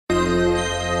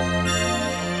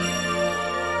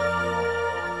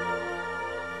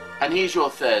And here's your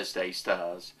Thursday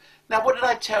stars. Now, what did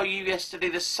I tell you yesterday?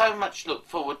 There's so much to look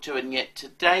forward to, and yet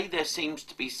today there seems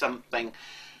to be something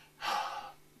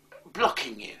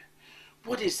blocking you.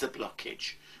 What is the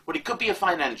blockage? Well, it could be a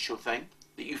financial thing,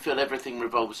 that you feel everything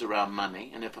revolves around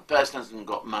money, and if a person hasn't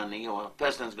got money or a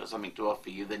person hasn't got something to offer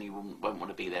you, then you won't want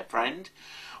to be their friend.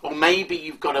 Or maybe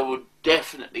you've got to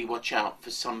definitely watch out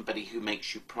for somebody who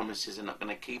makes you promises they're not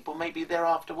going to keep, or maybe they're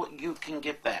after what you can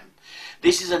give them.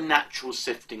 This is a natural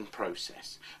sifting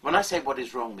process. When I say what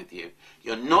is wrong with you,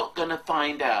 you're not going to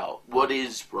find out what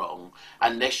is wrong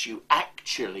unless you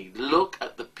actually look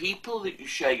at the people that you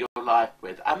share your life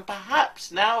with. And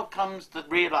perhaps now comes the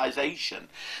realization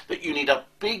that you need a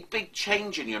big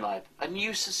change in your life, a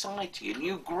new society, a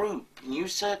new group, a new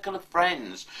circle of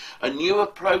friends, a new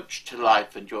approach to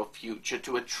life and your future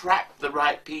to attract the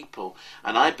right people.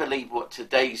 And I believe what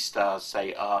today's stars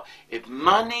say are, if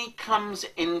money comes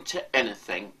into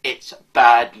anything, it's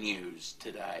bad news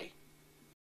today.